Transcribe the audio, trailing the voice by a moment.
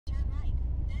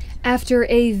After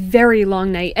a very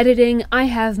long night editing, I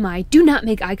have my do not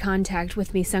make eye contact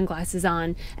with me sunglasses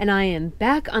on, and I am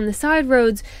back on the side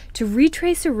roads to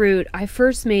retrace a route I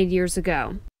first made years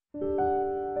ago.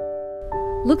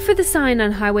 Look for the sign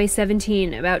on Highway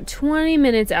 17 about 20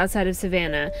 minutes outside of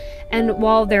Savannah, and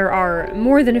while there are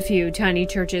more than a few tiny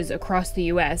churches across the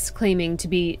US claiming to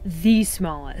be the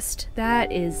smallest,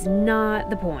 that is not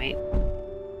the point.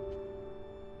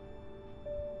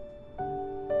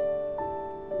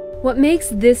 What makes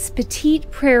this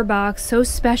petite prayer box so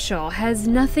special has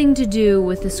nothing to do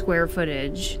with the square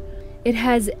footage. It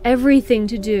has everything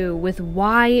to do with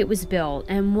why it was built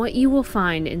and what you will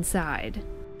find inside.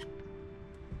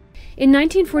 In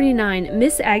 1949,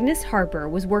 Miss Agnes Harper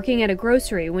was working at a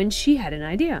grocery when she had an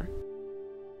idea.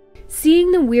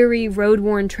 Seeing the weary,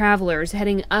 road-worn travelers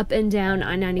heading up and down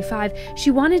I-95,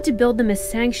 she wanted to build them a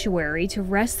sanctuary to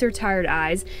rest their tired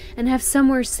eyes and have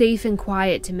somewhere safe and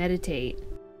quiet to meditate.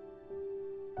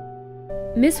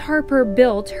 Miss Harper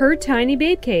built her tiny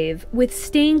babe cave with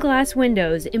stained glass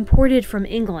windows imported from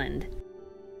England.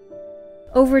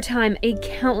 Over time, a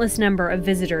countless number of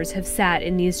visitors have sat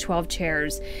in these 12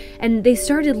 chairs, and they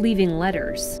started leaving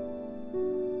letters.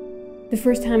 The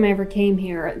first time I ever came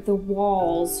here, the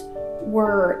walls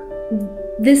were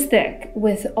this thick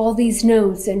with all these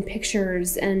notes and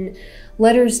pictures and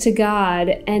letters to God,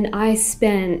 and I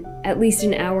spent at least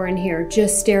an hour in here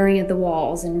just staring at the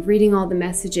walls and reading all the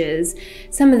messages.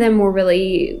 Some of them were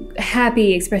really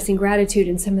happy, expressing gratitude,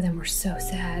 and some of them were so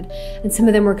sad, and some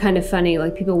of them were kind of funny,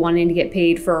 like people wanting to get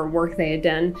paid for work they had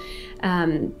done.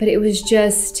 But it was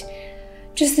just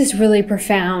this really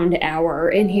profound hour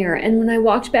in here, and when I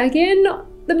walked back in,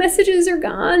 the messages are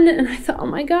gone, and I thought, oh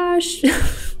my gosh,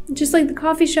 just like the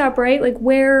coffee shop, right? Like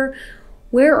where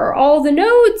are all the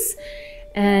notes?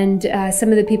 And some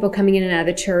of the people coming in and out of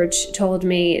the church told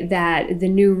me that the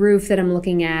new roof that I'm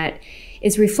looking at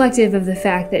is reflective of the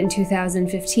fact that in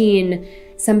 2015,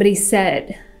 somebody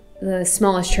set the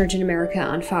smallest church in America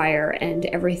on fire and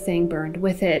everything burned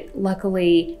with it.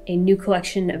 Luckily, a new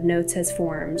collection of notes has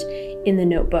formed in the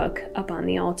notebook up on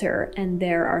the altar, and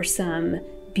there are some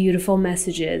beautiful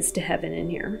messages to heaven in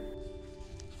here.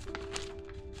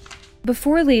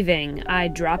 Before leaving, I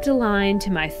dropped a line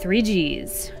to my 3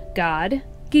 Gs, God,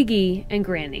 Gigi, and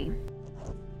Granny.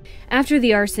 After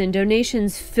the arson,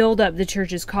 donations filled up the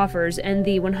church's coffers and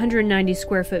the 190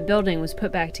 square foot building was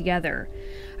put back together.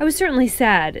 I was certainly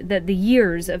sad that the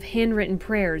years of handwritten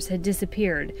prayers had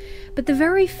disappeared, but the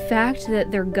very fact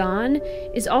that they're gone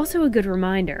is also a good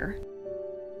reminder.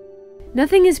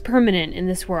 Nothing is permanent in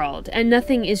this world, and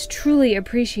nothing is truly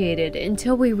appreciated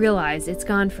until we realize it's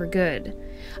gone for good.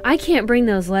 I can't bring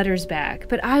those letters back,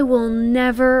 but I will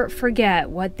never forget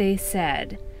what they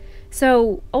said.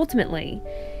 So, ultimately,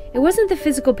 it wasn't the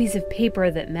physical piece of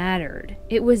paper that mattered.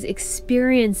 It was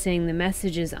experiencing the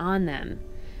messages on them,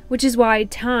 which is why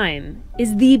time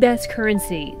is the best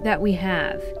currency that we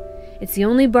have. It's the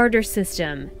only barter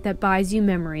system that buys you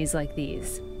memories like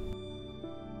these.